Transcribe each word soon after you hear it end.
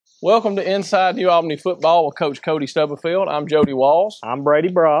Welcome to Inside New Albany Football with Coach Cody Stubblefield. I'm Jody Walls. I'm Brady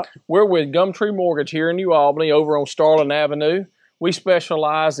Brock. We're with GumTree Mortgage here in New Albany over on Starling Avenue. We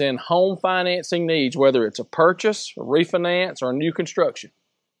specialize in home financing needs, whether it's a purchase, a refinance, or new construction.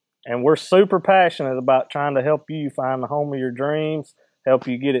 And we're super passionate about trying to help you find the home of your dreams, help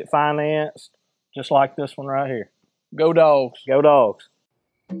you get it financed, just like this one right here. Go Dogs. Go Dogs.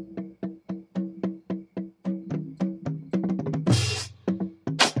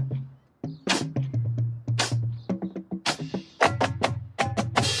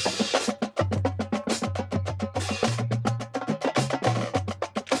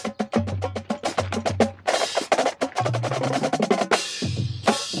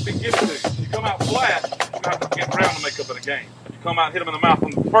 You come out flat, you're going to have to get ground to make up in a game. You come out and hit them in the mouth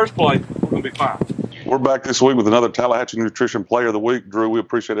on the first play, we're going to be fine. We're back this week with another Tallahatchie Nutrition Player of the Week. Drew, we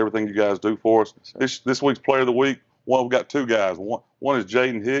appreciate everything you guys do for us. This week's Player of the Week, we've got two guys. One is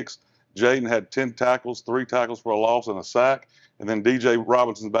Jaden Hicks. Jaden had 10 tackles, 3 tackles for a loss and a sack. And then DJ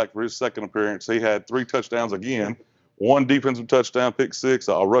Robinson's back for his second appearance. He had 3 touchdowns again, 1 defensive touchdown, pick 6,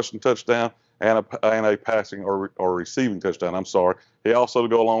 a rushing touchdown, and a passing or receiving touchdown. I'm sorry. He also, to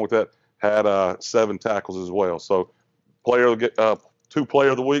go along with that, had 7 tackles as well. So, two Player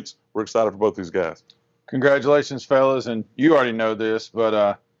of the Weeks. We're excited for both these guys. Congratulations, fellas. And you already know this,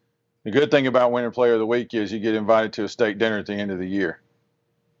 but the good thing about winning Player of the Week is you get invited to a steak dinner at the end of the year.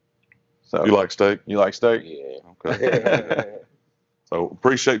 So You like steak? You like steak? Yeah. Okay. So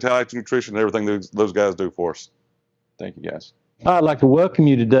appreciate Tallahatchie Nutrition and everything those guys do for us. Thank you, guys. I'd like to welcome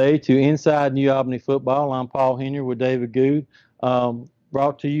you today to Inside New Albany Football. I'm Paul Henry with David Good.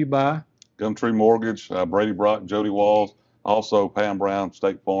 Brought to you by GumTree Mortgage, Brady Brock, Jody Walls, also Pam Brown,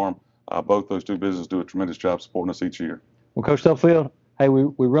 State Farm. Both those two businesses do a tremendous job supporting us each year. Well, Coach Stubblefield, hey,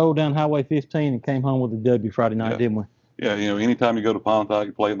 we rolled down Highway 15 and came home with a W Friday night, didn't we? Yeah, anytime you go to Pontotoc,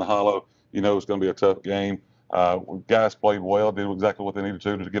 you play in the Hollow, it's going to be a tough game. Guys played well, did exactly what they needed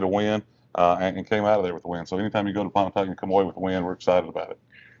to get a win, and came out of there with a win. So anytime you go to Pontotoc and come away with a win, we're excited about it.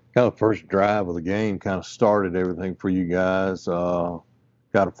 Kind of first drive of the game kind of started everything for you guys.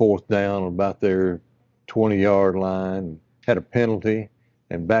 Got a 4th down about their 20-yard line, had a penalty,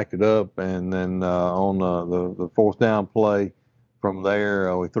 and backed it up. And then on the 4th down play, from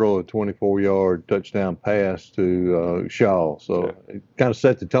there we throw a 24-yard touchdown pass to Shaw. So it kind of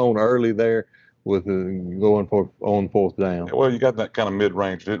set the tone early there with going on 4th down. Yeah, well, you got that kind of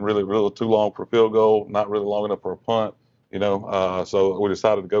mid-range. Didn't really too long for a field goal, not really long enough for a punt. So we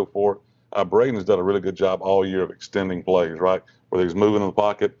decided to go for it. Braden has done a really good job all year of extending plays, right? Whether he's moving in the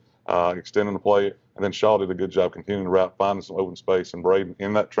pocket, extending the play, and then Shaw did a good job continuing to route, finding some open space, and Braden,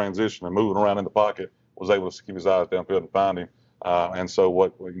 in that transition and moving around in the pocket, was able to keep his eyes downfield and find him. And so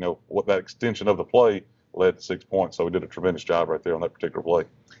what that extension of the play led to 6 points. So we did a tremendous job right there on that particular play.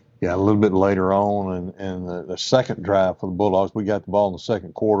 Yeah, a little bit later on, and the second drive for the Bulldogs, we got the ball in the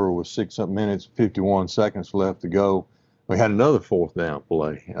second quarter with 6 minutes, 51 seconds left to go. We had another 4th down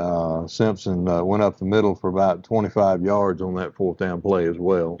play. Simpson went up the middle for about 25 yards on that 4th down play as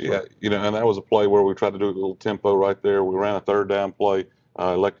well. So. Yeah, and that was a play where we tried to do a little tempo right there. We ran a 3rd down play,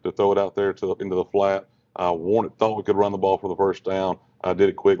 elected to throw it out there into the flat. Thought we could run the ball for the 1st down. Did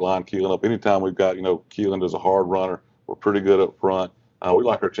it quick, line Keelan up. Anytime we've got, Keelan is a hard runner. We're pretty good up front. We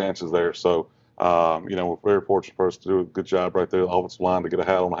like our chances there. So, we're very fortunate for us to do a good job right there, the offensive line, to get a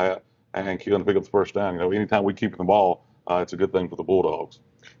hat on the hat and Keelan to pick up the 1st down. Anytime we keep the ball, it's a good thing for the Bulldogs.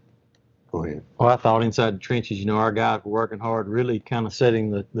 Go ahead. Well, I thought inside the trenches, our guys were working hard, really kind of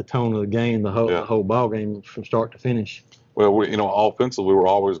setting the tone of the game, the whole ball game from start to finish. Well, offensively, we were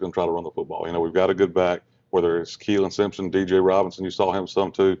always going to try to run the football. We've got a good back, whether it's Keelan Simpson, DJ Robinson, you saw him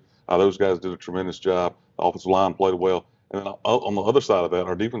some too. Those guys did a tremendous job. The offensive line played well. And then on the other side of that,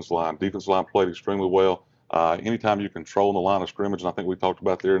 our defense line played extremely well. Anytime you control the line of scrimmage, and I think we talked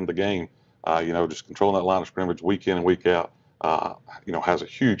about there in the game, just controlling that line of scrimmage week in and week out, has a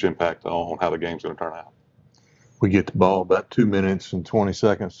huge impact on how the game's going to turn out. We get the ball about 2 minutes and 20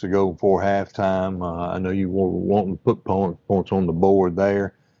 seconds to go before halftime. I know you were wanting to put points on the board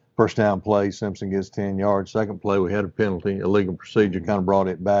there. 1st down play, Simpson gets 10 yards. 2nd play, we had a penalty, illegal procedure, kind of brought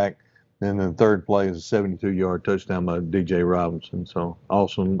it back. And then the 3rd play is a 72-yard touchdown by DJ Robinson. So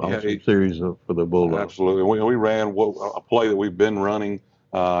awesome series for the Bulldogs. Absolutely. We ran a play that we've been running,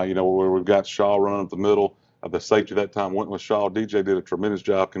 where we've got Shaw running up the middle. The safety that time went with Shaw. DJ did a tremendous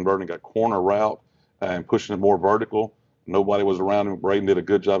job converting a corner route and pushing it more vertical. Nobody was around him. Braden did a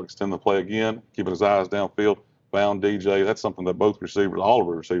good job extending the play again, keeping his eyes downfield, found DJ. That's something that both receivers, all of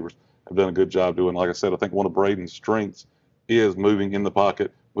our receivers, have done a good job doing. Like I said, I think one of Braden's strengths is moving in the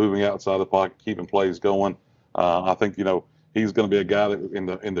pocket, moving outside the pocket, keeping plays going. I think, he's going to be a guy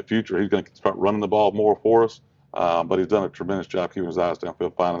that in the future he's going to start running the ball more for us. But he's done a tremendous job keeping his eyes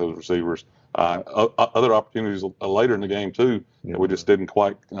downfield, finding those receivers. Other opportunities later in the game too that we just didn't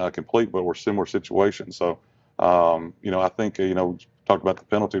quite complete, but were similar situations. So I think talked about the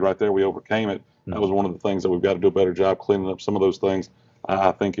penalty right there. We overcame it. That was one of the things that we've got to do a better job cleaning up some of those things.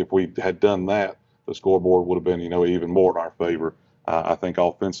 I think if we had done that, the scoreboard would have been even more in our favor. I think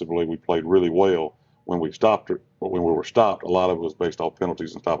offensively we played really well. When we were stopped, a lot of it was based off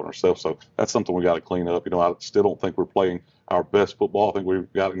penalties and stopping ourselves. So that's something we got to clean up. I still don't think we're playing our best football. I think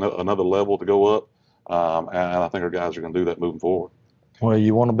we've got another level to go up, and I think our guys are going to do that moving forward. Well,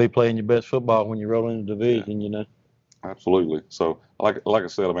 you want to be playing your best football when you roll into the division, Absolutely. So, like I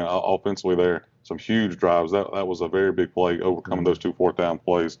said, I mean, offensively there, some huge drives. That was a very big play, overcoming those 2 fourth-down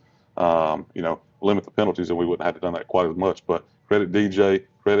plays. Limit the penalties, and we wouldn't have done that quite as much. But credit DJ,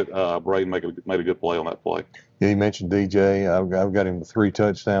 credit Braden made a good play on that play. Yeah, you mentioned DJ. I've got him with 3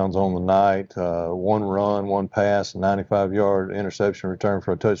 touchdowns on the night, 1 run, 1 pass, a 95-yard interception return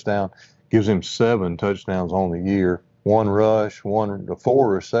for a touchdown. Gives him 7 touchdowns on the year, 1 rush, 4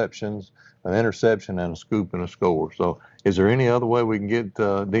 receptions, an interception, and a scoop and a score. So is there any other way we can get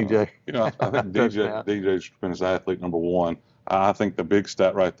DJ? I think DJ's a tremendous athlete, number one. I think the big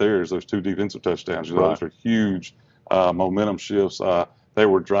stat right there is those 2 defensive touchdowns. Those are huge momentum shifts. They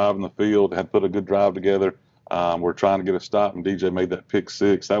were driving the field, had put a good drive together. We're trying to get a stop, and DJ made that pick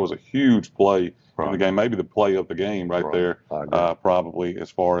 6. That was a huge play in the game, maybe the play of the game right there, probably, as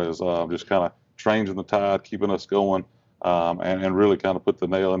far as just kind of changing the tide, keeping us going, and really kind of put the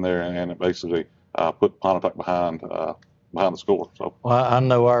nail in there, and it basically put Pontotoc behind the score. So, well, I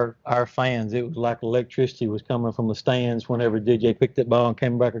know our fans, it was like electricity was coming from the stands whenever DJ picked that ball and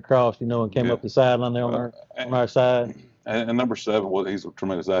came back across, and came up the sideline there on our side. And number 7, he's a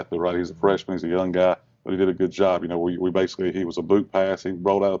tremendous athlete, right? He's a freshman, he's a young guy, but he did a good job. We basically, he was a boot pass, he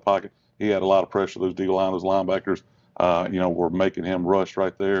rolled out of the pocket. He had a lot of pressure. Those D-line, those linebackers, were making him rush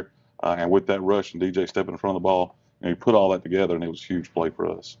right there. And with that rush and DJ stepping in front of the ball, he put all that together, and it was a huge play for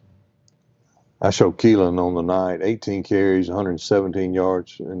us. I showed Keelan on the night, 18 carries, 117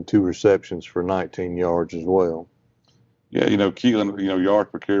 yards, and 2 receptions for 19 yards as well. Yeah, Keelan,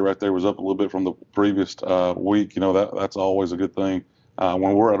 yards per carry right there was up a little bit from the previous week. That's always a good thing.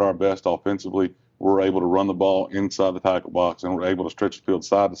 When we're at our best offensively, we're able to run the ball inside the tackle box, and we're able to stretch the field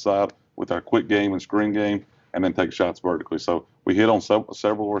side to side with our quick game and screen game, and then take shots vertically. So we hit on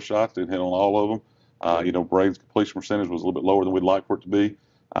several of our shots, didn't hit on all of them. Braden's completion percentage was a little bit lower than we'd like for it to be.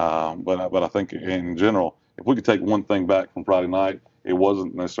 But I think in general, if we could take one thing back from Friday night, it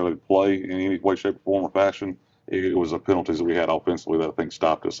wasn't necessarily the play in any way, shape, or form or fashion. It was the penalties that we had offensively that I think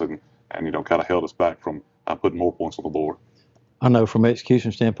stopped us and kind of held us back from putting more points on the board. I know from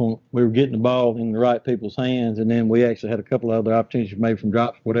execution standpoint, we were getting the ball in the right people's hands, and then we actually had a couple of other opportunities, maybe from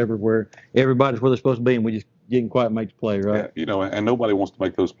drops, whatever, where everybody's where they're supposed to be, and we just didn't quite make the play, right? Yeah, and nobody wants to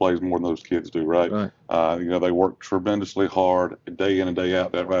make those plays more than those kids do, right? They work tremendously hard day in and day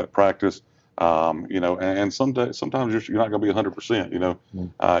out at practice. And sometimes you're not going to be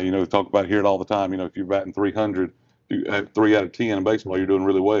 100%. Talk about here all the time. If you're batting 300, you have 3 out of 10 in baseball, you're doing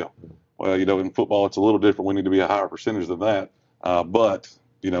really well. Well, in football, it's a little different. We need to be a higher percentage than that. But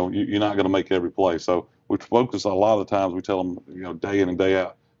you're not going to make every play. So we focus a lot of the times. We tell them, day in and day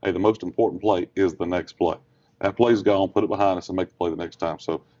out, hey, the most important play is the next play. That play's gone, put it behind us, and make the play the next time.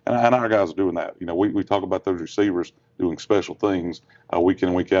 So, and our guys are doing that. We talk about those receivers doing special things week in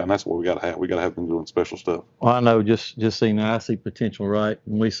and week out, and that's what we got to have. We got to have them doing special stuff. Well, I know just seeing I see potential, right,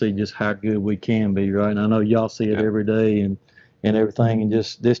 and we see just how good we can be, right. And I know y'all see it every day and everything, and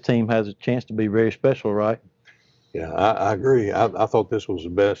just this team has a chance to be very special, right. Yeah, I agree. I thought this was the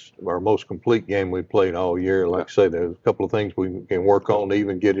best, our most complete game we played all year. Like I say, there's a couple of things we can work on to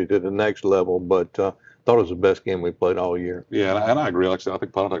even get it to the next level, but thought it was the best game we played all year. Yeah, and I agree. Like I said, I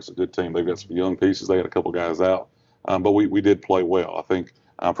think Pontotoc's a good team. They've got some young pieces. They got a couple guys out, but we did play well. I think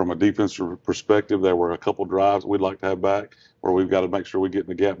from a defensive perspective, there were a couple drives we'd like to have back where we've got to make sure we get in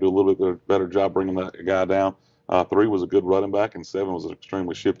the gap, do a little bit better job bringing that guy down. 3 was a good running back, and 7 was an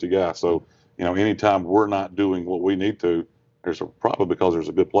extremely shifty guy. So, anytime we're not doing what we need to, there's probably because there's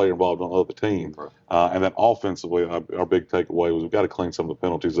a good player involved on the other team. And then offensively, our big takeaway was we've got to clean some of the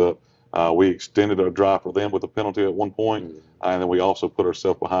penalties up. We extended a drive for them with a penalty at one point, and then we also put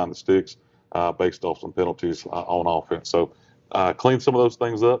ourselves behind the sticks based off some penalties on offense. So clean some of those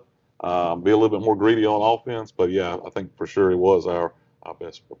things up, be a little bit more greedy on offense. But, yeah, I think for sure it was our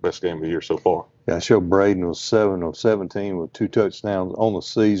best game of the year so far. Yeah, I showed Braden was 7 of 17 with 2 touchdowns on the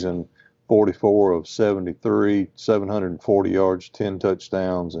season, 44 of 73, 740 yards, 10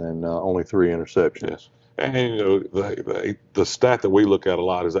 touchdowns, and only 3 interceptions. Yes. And the stat that we look at a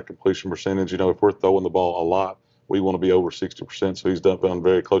lot is that completion percentage. If we're throwing the ball a lot, we want to be over 60%. So he's done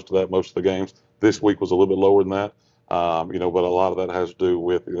very close to that most of the games. This week was a little bit lower than that. But a lot of that has to do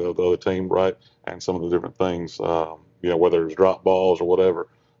with the other team, right, and some of the different things. Whether it's drop balls or whatever.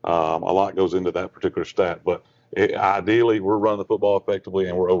 A lot goes into that particular stat. But ideally, we're running the football effectively,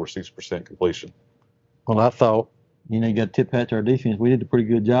 and we're over 60% completion. Well, I thought, you got to tip hat to our defense. We did a pretty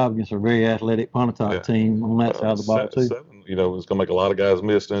good job against a very athletic Pontotoc team on that side of the ball, too. Seven, it's going to make a lot of guys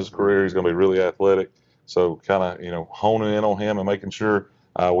miss in his career. He's going to be really athletic. So kind of, honing in on him and making sure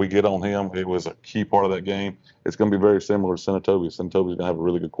we get on him. It was a key part of that game. It's going to be very similar to Senatobia. Senatobia's going to have a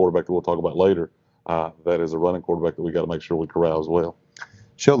really good quarterback that we'll talk about later. That is a running quarterback that we got to make sure we corral as well.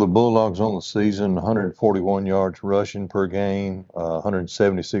 Show the Bulldogs on the season 141 yards rushing per game,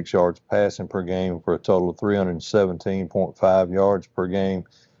 176 yards passing per game for a total of 317.5 yards per game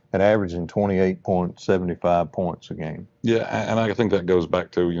and averaging 28.75 points a game. Yeah, and I think that goes back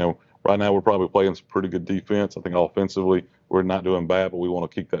to, right now we're probably playing some pretty good defense. I think offensively we're not doing bad, but we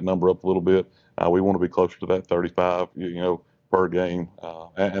want to keep that number up a little bit. We want to be closer to that 35, per game.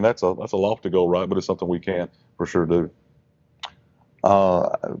 And that's a lofty goal, right? But it's something we can for sure do.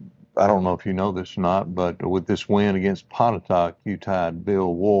 I don't know if you know this or not, but with this win against Pontotoc, you tied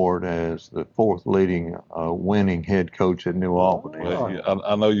Bill Ward as the fourth leading winning head coach at New Albany. Well,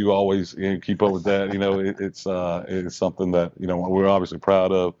 I know you always keep up with that. It's something that we're obviously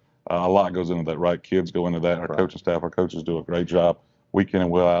proud of. A lot goes into that, right? Kids go into that. Our coaching staff, our coaches do a great job week in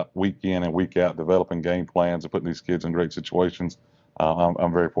and week out developing game plans and putting these kids in great situations.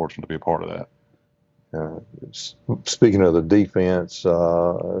 I'm very fortunate to be a part of that. Speaking of the defense,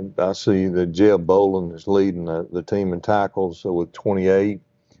 I see that Jeb Boland is leading the team in tackles with 28.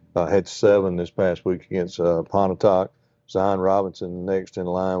 Had 7 this past week against Pontotoc. Zion Robinson next in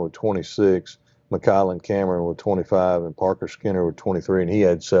line with 26. McKylan Cameron with 25 and Parker Skinner with 23, and he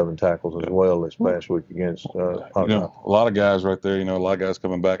had 7 tackles as well this past week against Pontotoc. A lot of guys right there, a lot of guys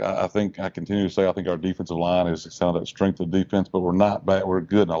coming back. I continue to say I think our defensive line is kind of that strength of defense, but we're not bad. We're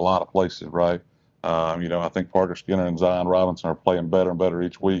good in a lot of places, right? I think Parker Skinner and Zion Robinson are playing better and better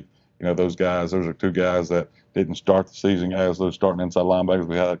each week. Those are 2 guys that didn't start the season as those starting inside linebackers.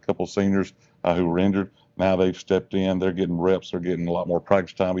 We had a couple seniors who were injured. Now they've stepped in. They're getting reps. They're getting a lot more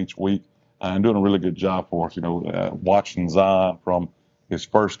practice time each week and doing a really good job for us. Watching Zion from his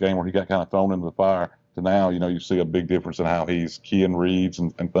first game where he got kind of thrown into the fire to now, you see a big difference in how he's keying reads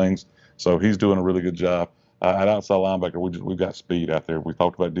and things. So he's doing a really good job. At outside linebacker, we've got speed out there. We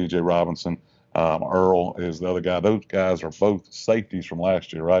talked about DJ Robinson. Earl is the other guy. Those guys are both safeties from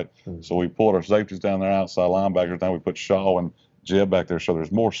last year, right? Mm-hmm. So we pulled our safeties down there, outside linebackers. Now we put Shaw and Jeb back there, so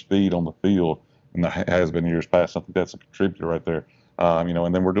there's more speed on the field than there has been years past. I think that's a contributor right there.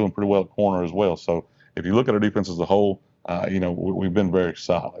 And then we're doing pretty well at corner as well. So if you look at our defense as a whole, we've been very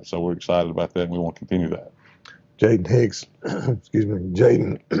solid. So we're excited about that, and we want to continue that. Jaden Hicks,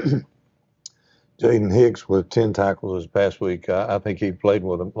 Jaden Hicks with 10 tackles this past week. I think he played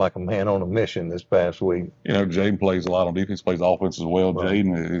with him like a man on a mission this past week. Jaden plays a lot on defense, plays offense as well. Right.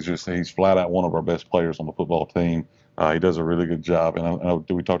 Jaden is he's flat out one of our best players on the football team. He does a really good job. And I know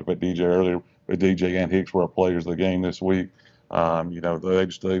we talked about DJ earlier, but DJ and Hicks were our players of the game this week.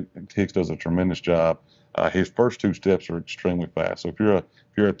 Hicks does a tremendous job. His first 2 steps are extremely fast. So if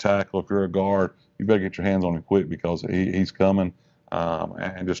you're a tackle, if you're a guard, you better get your hands on him quick because he's coming.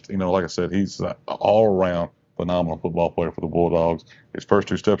 And just, like I said, he's an all-around phenomenal football player for the Bulldogs. His first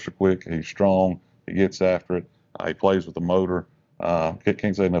 2 steps are quick. He's strong. He gets after it. He plays with the motor.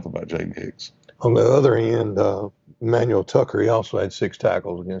 Can't say enough about Jaden Hicks. On the other end, Emmanuel Tucker, he also had 6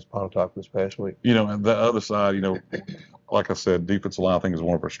 tackles against Pontotoc this past week. And the other side, like I said, defensive line I think is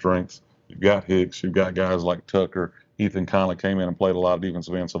one of our strengths. You've got Hicks. You've got guys like Tucker. Ethan Conley came in and played a lot of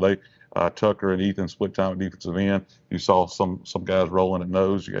defensive end. So Tucker and Ethan split time at defensive end. You saw some guys rolling at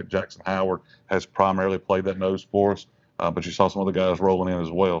nose. You got Jackson Howard has primarily played that nose for us, but you saw some other guys rolling in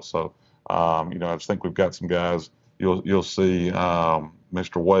as well. So, I just think we've got some guys. You'll see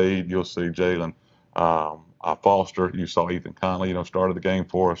Mr. Wade. You'll see Jalen Foster. You saw Ethan Conley, started the game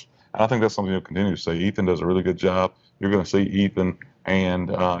for us. And I think that's something you'll continue to see. Ethan does a really good job. You're going to see Ethan and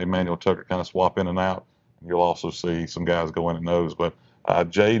Emmanuel Tucker kind of swap in and out. And you'll also see some guys go in at nose. But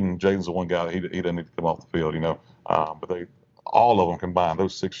Jaden's the one guy that he doesn't need to come off the field, But all of them combined,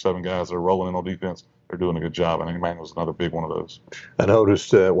 those 6 or 7 guys that are rolling in on defense, they're doing a good job. And Emmanuel's another big one of those. I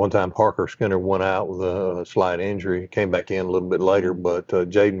noticed one time Parker Skinner went out with a slight injury. He came back in a little bit later, but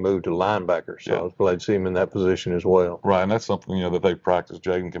Jaden moved to linebacker. So I was glad to see him in that position as well. Right, and that's something, that they practice.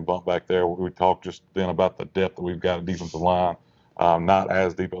 Jaden can bump back there. We talked just then about the depth that we've got at defensive line. Not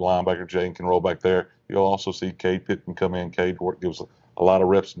as deep at linebacker. Jaden can roll back there. You'll also see Cade Pittman come in. Cade gives a lot of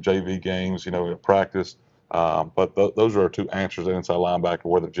reps in JV games, at practice. But those are our two answers at inside linebacker,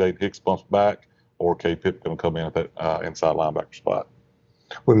 whether Jaden Hicks bumps back or Cade Pittman going to come in at that inside linebacker spot.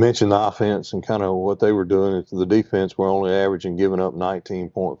 We mentioned the offense and kind of what they were doing. The defense were only averaging giving up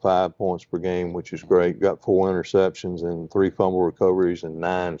 19.5 points per game, which is great. Got 4 interceptions and 3 fumble recoveries and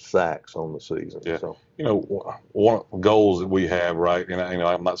 9 sacks on the season. Yeah. So, one of the goals that we have, right, and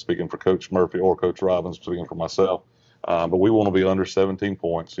I'm not speaking for Coach Murphy or Coach Robbins, speaking for myself, but we want to be under 17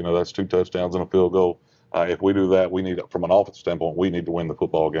 points. That's 2 touchdowns and a field goal. If we do that, we need, from an offensive standpoint, we need to win the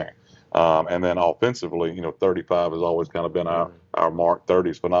football game. And then offensively, 35 has always kind of been our mark.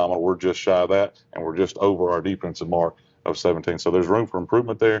 30 is phenomenal. We're just shy of that, and we're just over our defensive mark of 17. So there's room for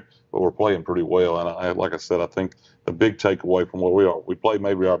improvement there, but we're playing pretty well. And like I said, I think the big takeaway from where we played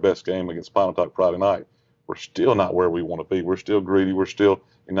maybe our best game against Pontotoc Friday night. We're still not where we want to be. We're still greedy. We're still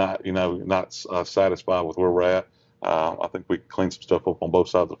not satisfied with where we're at. I think we cleaned some stuff up on both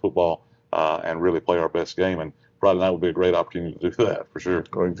sides of the football and really play our best game. And Friday night would be a great opportunity to do that for sure.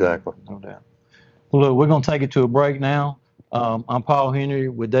 exactly. No doubt. Well, look, we're going to take it to a break now. I'm Paul Henry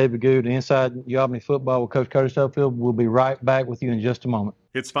with David Good, Inside Albany Football with Coach Cody Stubblefield. We'll be right back with you in just a moment.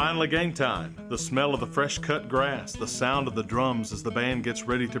 It's finally game time. The smell of the fresh cut grass, the sound of the drums as the band gets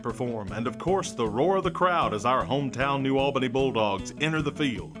ready to perform, and of course the roar of the crowd as our hometown New Albany Bulldogs enter the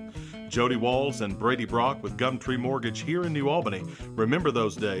field. Jody Walls and Brady Brock with GumTree Mortgage here in New Albany remember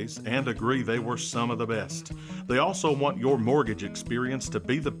those days and agree they were some of the best. They also want your mortgage experience to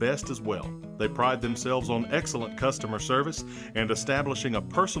be the best as well. They pride themselves on excellent customer service and establishing a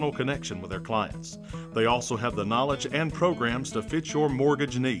personal connection with their clients. They also have the knowledge and programs to fit your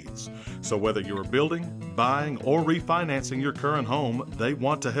mortgage needs. So whether you're building, buying, or refinancing your current home, they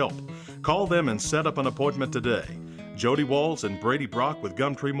want to help. Call them and set up an appointment today. Jody Walls and Brady Brock with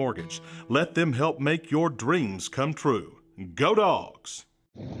GumTree Mortgage. Let them help make your dreams come true. Go Dogs!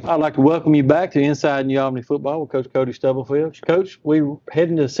 I'd like to welcome you back to Inside New Albany Football with Coach Cody Stubblefield. Coach, we're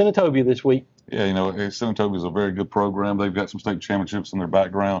heading to Senatobia this week. Yeah, Senatobia is a very good program. They've got some state championships in their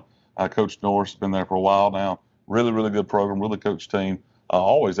background. Coach Norris has been there for a while now. Really, really good program, really coached team.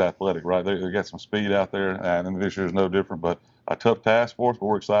 Always athletic, right? They got some speed out there, and this year is no different. But a tough task for us, but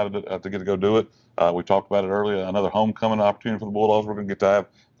we're excited to get to go do it. We talked about it earlier, another homecoming opportunity for the Bulldogs. We're going to get to have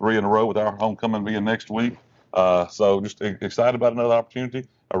 3 in a row with our homecoming being next week. So just excited about another opportunity.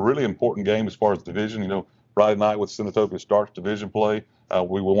 A really important game as far as division. Friday night with Senatobia starts division play.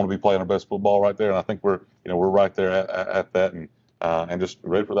 We will want to be playing our best football right there, and I think we're right there at that, and just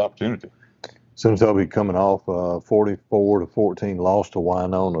ready for the opportunity. Senatobia coming off 44-14 loss to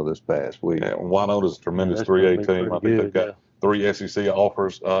Winona this past week. Yeah, Winona's a tremendous 3A team. I think they've got 3 SEC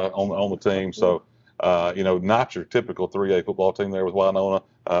offers on the team. So, not your typical 3A football team there with Winona.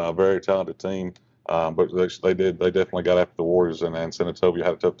 A very talented team. But they definitely got after the Warriors, and Senatobia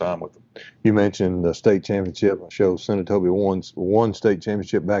had a tough time with them. You mentioned the state championship. I showed Senatobia won state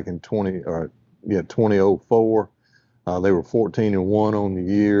championship back in 2004. They were 14-1 on the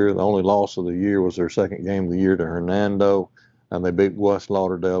year. The only loss of the year was their second game of the year to Hernando, and they beat West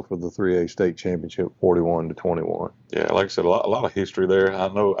Lauderdale for the 3A state championship 41-21. Yeah, like I said, a lot of history there. I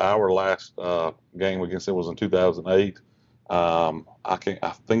know our last game against them was in 2008. I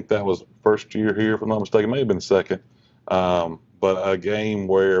think that was first year here, if I'm not mistaken. It may have been second. But a game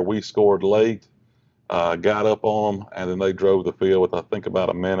where we scored late, got up on them, and then they drove the field with, I think, about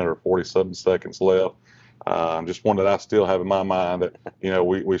a minute or 47 seconds left. Just one that I still have in my mind that,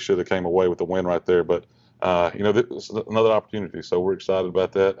 we should have came away with the win right there. But, this is another opportunity. So we're excited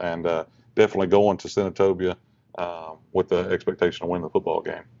about that, and definitely going to Senatobia with the expectation of winning the football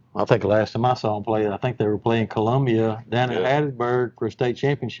game. I think the last time I saw them play, I think they were playing Columbia down at Hattiesburg for a state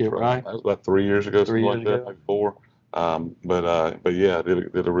championship, right? That was about 3 years ago, something like that, maybe 4. But yeah,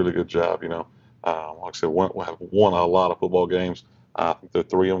 did a really good job. Like I said, have won a lot of football games. I think they're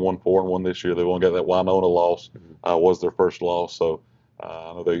 3-1, 4-1 this year. They've only got that Winona loss. Was their first loss. So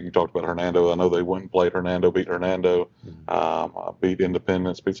I know you talked about Hernando. I know they went and played Hernando, beat Hernando, beat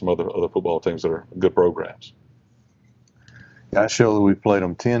Independence, beat some other football teams that are good programs. I show that we played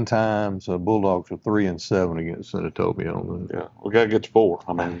them 10 times. Bulldogs are 3-7 against Senatobia. Yeah, we got to get to 4.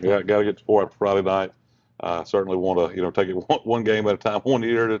 I mean, we got to get to 4 after Friday night. Certainly want to, take it one game at a time, 1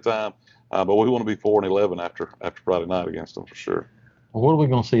 year at a time. But we want to be 4-11 after Friday night against them for sure. Well, what are we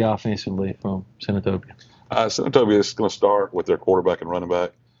going to see offensively from Senatobia? Senatobia is going to start with their quarterback and running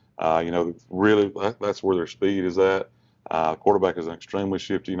back. Really, that's where their speed is at. Quarterback is an extremely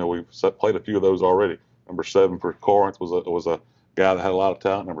shifty. We've played a few of those already. Number 7 for Corinth was a guy that had a lot of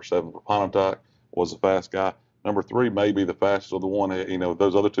talent. Number 7 for Pontotoc was a fast guy. Number 3 may be the fastest of the one.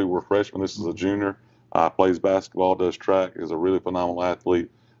 Those other 2 were freshmen. This is a junior. plays basketball, does track, is a really phenomenal athlete.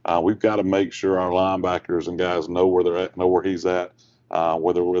 We've got to make sure our linebackers and guys know where they're at, know where he's at,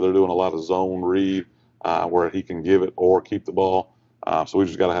 whether they're doing a lot of zone read, where he can give it or keep the ball. So we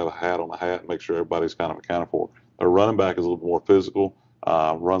just got to have a hat on the hat and make sure everybody's kind of accounted for. Their running back is a little more physical,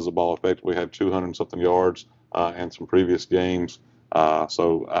 runs the ball effectively, had 200-something yards in some previous games.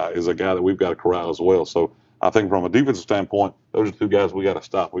 So is a guy that we've got to corral as well. So I think from a defensive standpoint, those are two guys we got to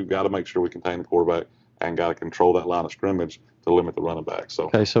stop. We've got to make sure we contain the quarterback and got to control that line of scrimmage to limit the running back. So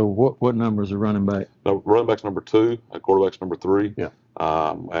Okay, so what number is the running back? no, running back's number 2, quarterback's number 3. Yeah.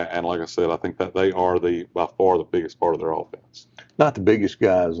 And like I said, I think that they are by far the biggest part of their offense. Not the biggest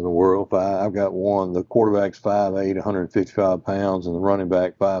guys in the world. I've got one. The quarterback's 5'8", 155 pounds, and the running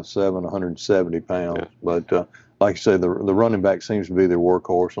back 5'7", 170 pounds. Yeah. But like I said, the running back seems to be their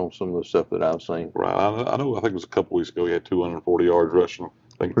workhorse on some of the stuff that I've seen. Right. I know. I think it was a couple weeks ago he had 240 yards rushing. I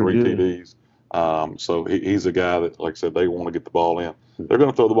think Pretty 3 good. TDs. So he's a guy that, like I said, they want to get the ball in. They're going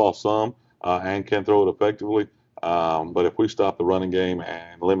to throw the ball some and can throw it effectively. But if we stop the running game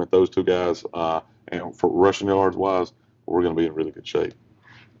and limit those two guys, and for rushing yards wise, we're going to be in really good shape.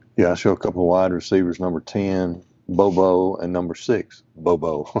 Yeah, I show a couple of wide receivers, number 10, Bobo, and number 6,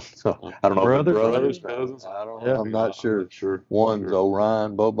 Bobo. So I don't know if they're Brothers, brothers. cousins. I don't Yeah. know. I'm not sure. Sure. One's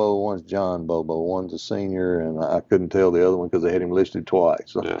Orion Bobo, one's John Bobo. One's a senior, and I couldn't tell the other one because they had him listed twice.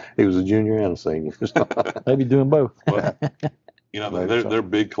 So Yeah. he was a junior and a senior. Maybe doing both. Well, they're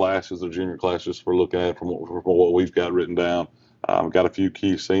big classes. They're junior classes for looking at from what we've got written down. Got a few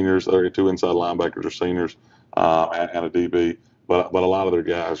key seniors. There are 2 inside linebackers are seniors and a DB. But a lot of their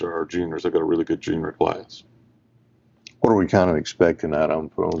guys are juniors. They've got a really good junior class. What are we kind of expecting out of them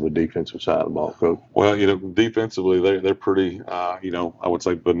from the defensive side of the ball, Coach? Well, defensively, they're pretty, I would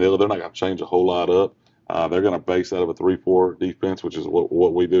say vanilla. They're not going to change a whole lot up. They're going to base out of a 3-4 defense, which is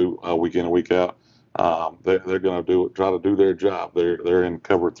what we do week in and week out. They're going to try to do their job. They're in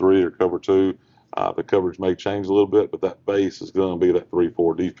cover 3 or cover 2. The coverage may change a little bit, but that base is going to be that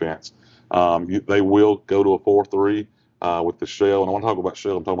 3-4 defense. They will go to a 4-3 with the shell. And I want to talk about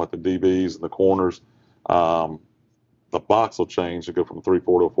shell. I'm talking about the DBs and the corners. The box will change to go from a 3-4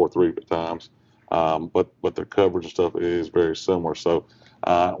 to a 4-3 at times. But their coverage and stuff is very similar. So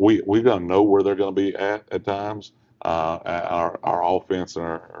we're going to know where they're going to be at times. Our offense and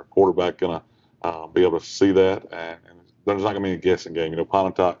our quarterback going to be able to see that. And there's not going to be a guessing game.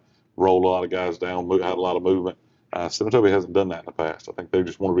 Pontotoc rolled a lot of guys down, had a lot of movement. Senatobia hasn't done that in the past. I think they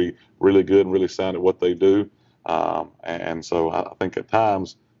just want to be really good and really sound at what they do. And so I think at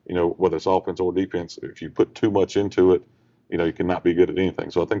times, whether it's offense or defense, if you put too much into it, you cannot be good at anything.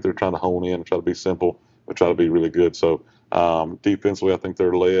 So I think they're trying to hone in and try to be simple, but try to be really good. So defensively, I think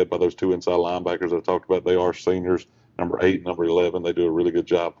they're led by those 2 inside linebackers that I talked about. They are seniors, number 8 and number 11. They do a really good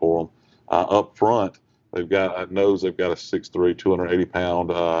job for them. Up front, they've got a 6'3",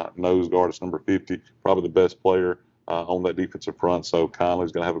 280-pound nose guard. It's number 50, probably the best player on that defensive front. So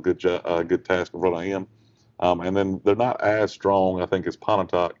Conley's going to have a good task in front of him. And then they're not as strong, I think, as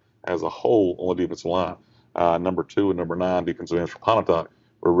Pontotoc as a whole on the defensive line. Number 2 and number 9 defensive ends for Pontotoc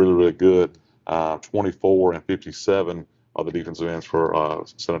were really, really good. 24 and 57 are the defensive ends for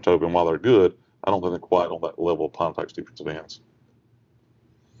Senatobia. And while they're good, I don't think they're quite on that level of Pontotoc's defensive ends.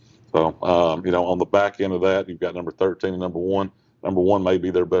 So, on the back end of that, you've got number 13 and number 1. Number 1 may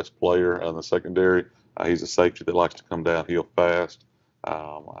be their best player in the secondary. He's a safety that likes to come downhill fast.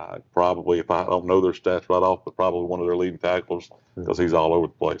 Probably, if I don't know their stats right off, but probably one of their leading tacklers because he's all over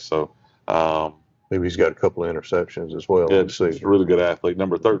the place. So Maybe he's got a couple of interceptions as well. yeah, he's a really good athlete.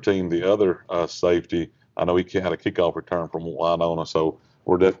 Number 13, the other safety, I know he had a kickoff return from Winona, so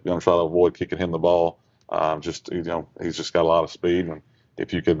we're definitely going to try to avoid kicking him the ball. He's just got a lot of speed, and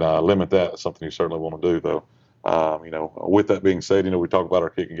if you can limit that, it's something you certainly want to do, though. With that being said, we talked about our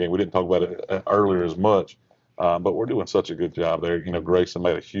kicking game. We didn't talk about it earlier as much. But we're doing such a good job there. Grayson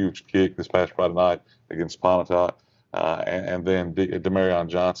made a huge kick this past Friday night against Pontotoc. And then Demarion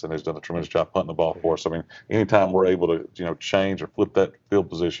Johnson has done a tremendous job punting the ball for us. I mean, anytime we're able to, change or flip that field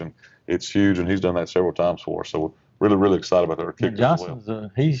position, it's huge. And he's done that several times for us. So we're really, really excited about our kickers as well.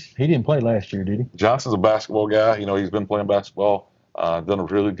 Johnson's, he didn't play last year, did he? Johnson's a basketball guy. He's been playing basketball, done a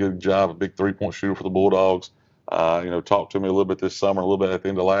really good job, a big 3-point shooter for the Bulldogs. Talked to me a little bit this summer, a little bit at the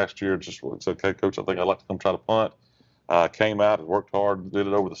end of last year. Just said, "Okay, Coach, I think I'd like to come try to punt." Came out, worked hard, did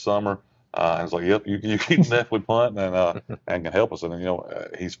it over the summer. And it's like, "Yep, you can definitely punt and can help us." And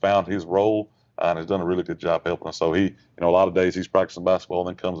he's found his role and has done a really good job helping us. So he, a lot of days he's practicing basketball and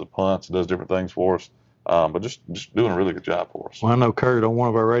then comes and punts and does different things for us. But just doing a really good job for us. Well, I know Kurt on one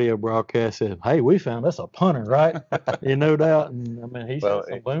of our radio broadcasts said, "Hey, we found us a punter, right?" No doubt. And I mean, he's had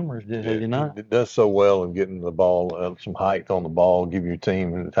some boomers, did he not? It does so well in getting the ball, some height on the ball, give your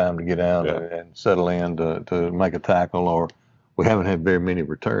team the time to get out and settle in to make a tackle. Or we haven't had very many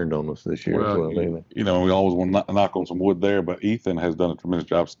returned on us this year as well either. We always want to knock on some wood there, but Ethan has done a tremendous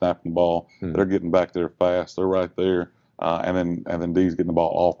job snapping the ball. They're getting back there fast. They're right there. And then D's getting the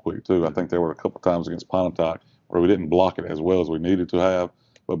ball off quick too. I think there were a couple times against Pontotoc where we didn't block it as well as we needed to have,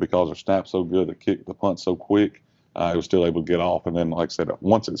 but because our snap's so good, the punt so quick, it was still able to get off. And then, like I said,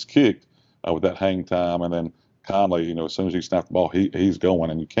 once it's kicked with that hang time, and then Conley, as soon as he snapped the ball, he's going,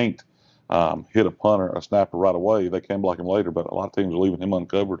 and you can't hit a snapper right away. They can block him later, but a lot of teams are leaving him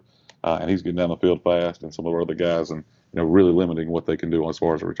uncovered, and he's getting down the field fast, and some of our other guys, and really limiting what they can do as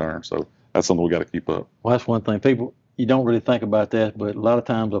far as a return. So that's something we got to keep up. Well, that's one thing. You don't really think about that, but a lot of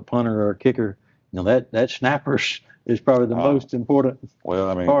times a punter or a kicker, that snapper is probably the most important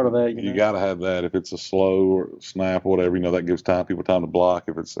part of that. You got to have that. If it's a slow or snap or whatever, that gives people time to block.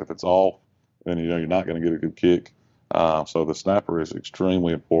 If it's off, then you're not going to get a good kick. So the snapper is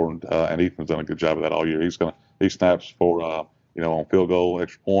extremely important, and Ethan's done a good job of that all year. He snaps for on field goal,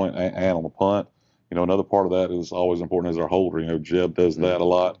 extra point, and on the punt. Another part of that is always important is our holder. Jeb does that a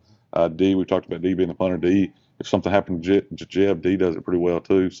lot. D, we talked about D being the punter. D, if something happened to Jeb, D does it pretty well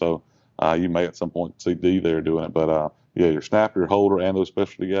too. So you may at some point see D there doing it. But your snapper, your holder, and those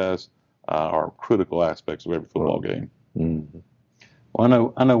specialty guys are critical aspects of every football game. Mm-hmm.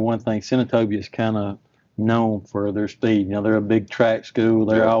 Well, I know one thing. Senatobia is kind of known for their speed. They're a big track school.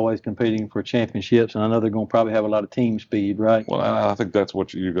 They're always competing for championships, and I know they're going to probably have a lot of team speed, right? Well, I think that's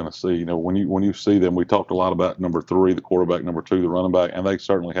what you're going to see. When you see them, we talked a lot about number 3, the quarterback, number 2, the running back, and they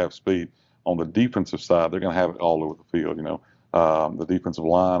certainly have speed. On the defensive side, they're going to have it all over the field. The defensive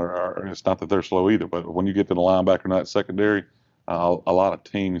line, it's not that they're slow either, but when you get to the linebacker and that secondary, a lot of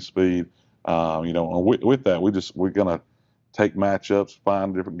team speed. With that, we're going to take matchups,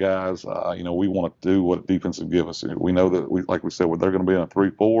 find different guys. We want to do what defense will give us. We know that like we said, they're going to be in a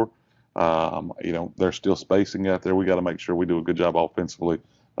 3-4. There's still spacing out there. We got to make sure we do a good job offensively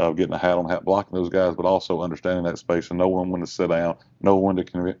of getting a hat on hat blocking those guys, but also understanding that space and knowing when to sit down, know when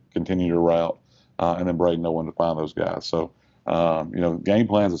to continue your route, and then Braden know when to find those guys. So, game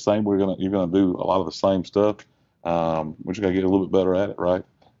plan's the same. You're gonna do a lot of the same stuff. We just got to get a little bit better at it, right?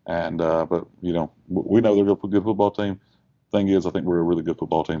 And but we know they're a good football team. Thing is, I think we're a really good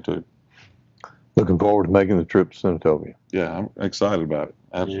football team too. Looking forward to making the trip to Senatobia. Yeah, I'm excited about it.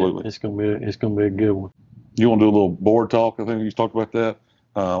 Absolutely. Yeah, it's gonna be a good one. You want to do a little board talk? I think you talked about that.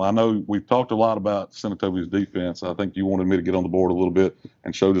 I know we've talked a lot about Senatobia's defense. I think you wanted me to get on the board a little bit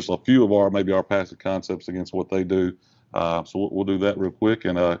and show just a few of our passive concepts against what they do. So we'll do that real quick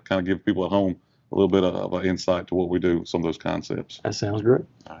and kind of give people at home a little bit of an insight to what we do with some of those concepts. That sounds great.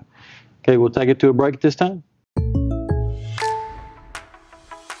 All right. Okay, we'll take it to a break at this time.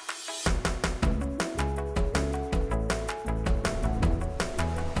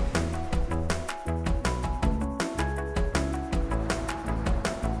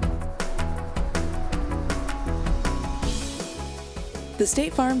 The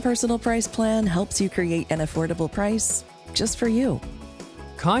State Farm Personal Price Plan helps you create an affordable price just for you.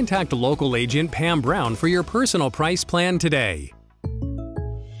 Contact local agent Pam Brown for your personal price plan today.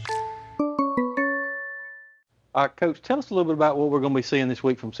 All right, Coach, tell us a little bit about what we're going to be seeing this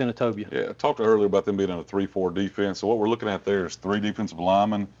week from Senatobia. Yeah, I talked earlier about them being in a 3-4 defense. So what we're looking at there is 3 defensive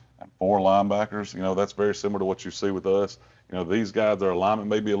linemen and 4 linebackers. That's very similar to what you see with us. These guys, their alignment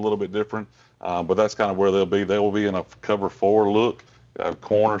may be a little bit different, but that's kind of where they'll be. They will be in a cover 4 look.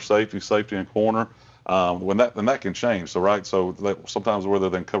 Corner, safety, and corner. When that can change. So sometimes whether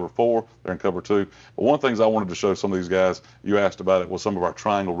they're in cover 4, they're in cover 2. But one of the things I wanted to show some of these guys, you asked about it, was some of our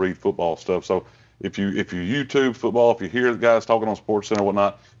triangle read football stuff. So if you YouTube football, if you hear the guys talking on SportsCenter and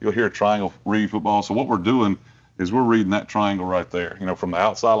whatnot, you'll hear triangle read football. So what we're doing is we're reading that triangle right there. From the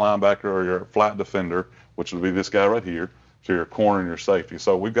outside linebacker or your flat defender, which would be this guy right here, to your corner and your safety.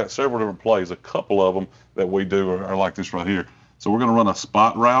 So we've got several different plays. A couple of them that we do are like this right here. So we're going to run a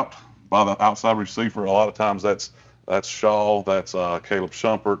spot route by the outside receiver. A lot of times that's Shaw, that's Caleb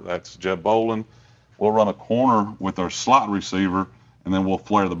Shumpert, that's Jeb Bolin. We'll run a corner with our slot receiver, and then we'll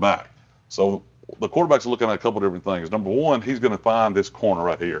flare the back. So the quarterback's looking at a couple different things. Number one, he's going to find this corner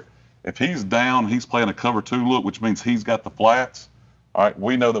right here. If he's down, he's playing a cover 2 look, which means he's got the flats. All right,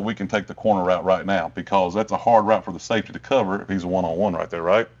 we know that we can take the corner route right now because that's a hard route for the safety to cover if he's a one-on-one right there,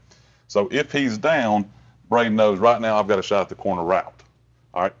 right? So if he's down, Braden knows right now I've got a shot at the corner route.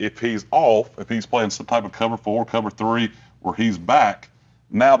 All right, if he's off, if he's playing some type of cover 4, cover 3, where he's back,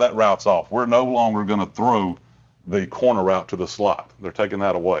 Now that route's off. We're no longer going to throw the corner route to the slot. They're taking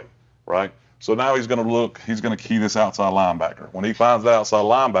that away, right? So now he's going to look, he's going to key this outside linebacker. When he finds the outside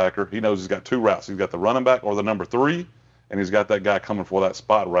linebacker, he knows he's got two routes. He's got the running back or the number 3, and he's got that guy coming for that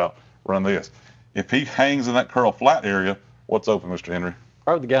spot route. Run this. If he hangs in that curl flat area, what's open, Mr. Henry?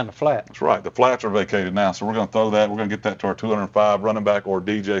 Probably the guy in the flat. That's right. The flats are vacated now, so we're going to throw that. We're going to get that to our 205 running back or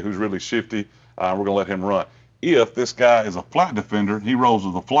DJ who's really shifty. We're going to let him run. If this guy is a flat defender, he rolls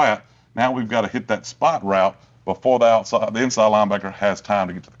to the flat. Now we've got to hit that spot route before the inside linebacker has time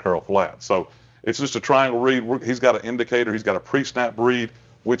to get to the curl flat. So it's just a triangle read. He's got an indicator. He's got a pre-snap read,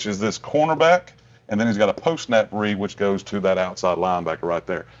 which is this cornerback, and then he's got a post-snap read, which goes to that outside linebacker right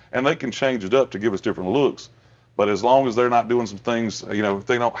there. And they can change it up to give us different looks. But as long as they're not doing some things, if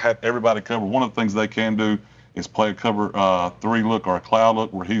they don't have everybody covered, one of the things they can do is play a cover 3 look or a cloud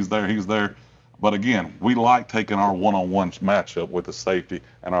look where he's there. But again, we like taking our one-on-one matchup with the safety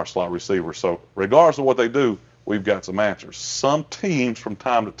and our slot receiver. So regardless of what they do, we've got some answers. Some teams from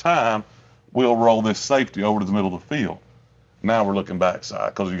time to time will roll this safety over to the middle of the field. Now we're looking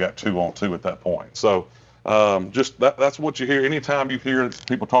backside because you got 2-on-2 at that point. So just that's what you hear. Anytime you hear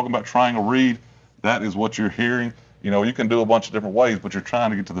people talking about triangle read, that is what you're hearing. You can do a bunch of different ways, but you're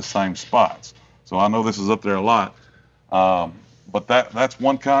trying to get to the same spots. So I know this is up there a lot, but that's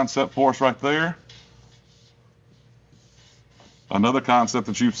one concept for us right there. Another concept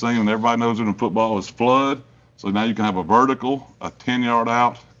that you've seen, and everybody knows it in football, is flood. So now you can have a vertical, a 10-yard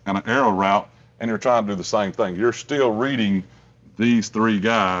out, and an arrow route, and you're trying to do the same thing. You're still reading these 3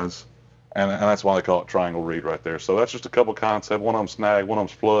 guys, and that's why they call it triangle read right there. So that's just a couple concepts. One of them snag, one of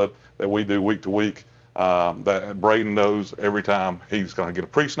them's flood that we do week to week. That Braden knows every time he's going to get a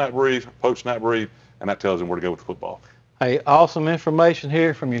pre-snap read, post-snap read, and that tells him where to go with the football. Hey, awesome information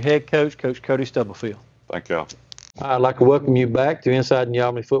here from your head coach, Coach Cody Stubblefield. Thank y'all. I'd like to welcome you back to Inside New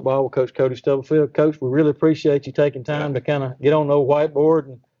Albany Football with Coach Cody Stubblefield. Coach, we really appreciate you taking time to kind of get on the whiteboard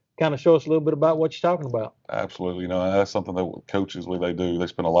and kind of show us a little bit about what you're talking about. Absolutely. That's something that coaches, they do. They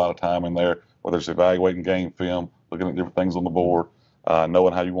spend a lot of time in there, whether it's evaluating game film, looking at different things on the board,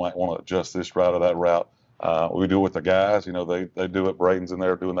 knowing how you might want to adjust this route or that route. We do it with the guys. They do it. Braden's in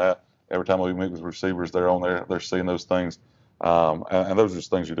there doing that. Every time we meet with receivers, they're on there. They're seeing those things. And those are just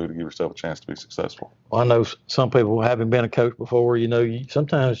things you do to give yourself a chance to be successful. Well, I know some people, having been a coach before,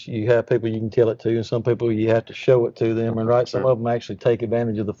 sometimes you have people you can tell it to, and some people you have to show it to them. And right, some of them actually take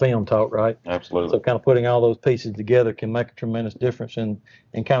advantage of the film talk, right? Absolutely. So kind of putting all those pieces together can make a tremendous difference in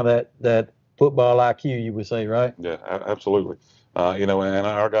kind of that football IQ, you would say, right? Yeah, absolutely. And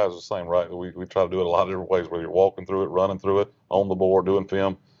our guys are the same, right? We try to do it a lot of different ways, whether you're walking through it, running through it, on the board, doing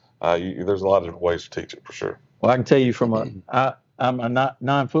film. There's a lot of different ways to teach it for sure. Well, I can tell you I'm a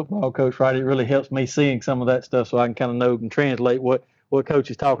non-football coach, right? It really helps me seeing some of that stuff so I can kind of know and translate what coach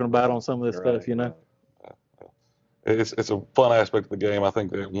is talking about on some of this stuff, It's a fun aspect of the game. I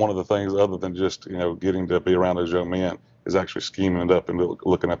think that one of the things, other than just, getting to be around those young men, is actually scheming it up and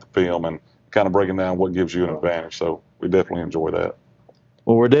looking at the film and kind of breaking down what gives you an advantage. So we definitely enjoy that.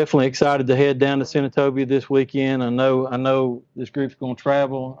 Well, we're definitely excited to head down to Senatobia this weekend. I know this group's going to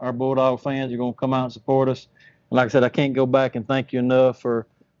travel. Our Bulldog fans are going to come out and support us. And like I said, I can't go back and thank you enough for,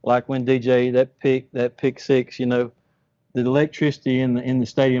 like when DJ, that pick 6, the electricity in the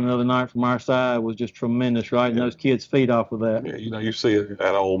stadium the other night from our side was just tremendous, right? And those kids feed off of that. Yeah, you see it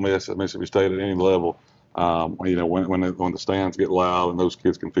at Ole Miss, at Mississippi State, at any level. When the stands get loud and those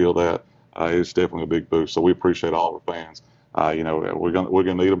kids can feel that, it's definitely a big boost. So we appreciate all the fans. We're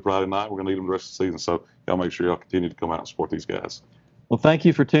gonna need them Friday night. We're gonna need them the rest of the season. So y'all make sure y'all continue to come out and support these guys. Well, thank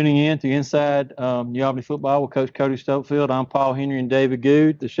you for tuning in to Inside New Albany Football with Coach Cody Stubblefield. I'm Paul Henry and David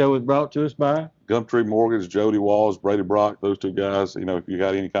Good. The show is brought to us by GumTree Mortgage, Jody Walls, Brady Brock, those 2 guys. If you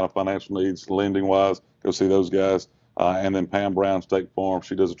got any kind of financial needs, lending-wise, go see those guys. And then Pam Brown, State Farm.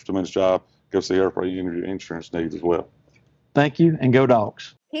 She does a tremendous job. Go see her for your insurance needs as well. Thank you, and go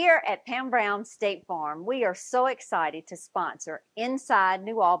Dogs. Here at Pam Brown State Farm, we are so excited to sponsor Inside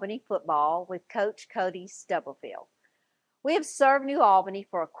New Albany Football with Coach Cody Stubblefield. We have served New Albany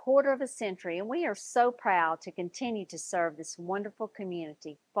for a quarter of a century, and we are so proud to continue to serve this wonderful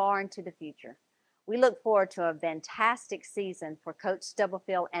community far into the future. We look forward to a fantastic season for Coach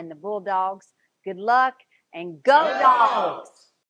Stubblefield and the Bulldogs. Good luck, and go Dogs!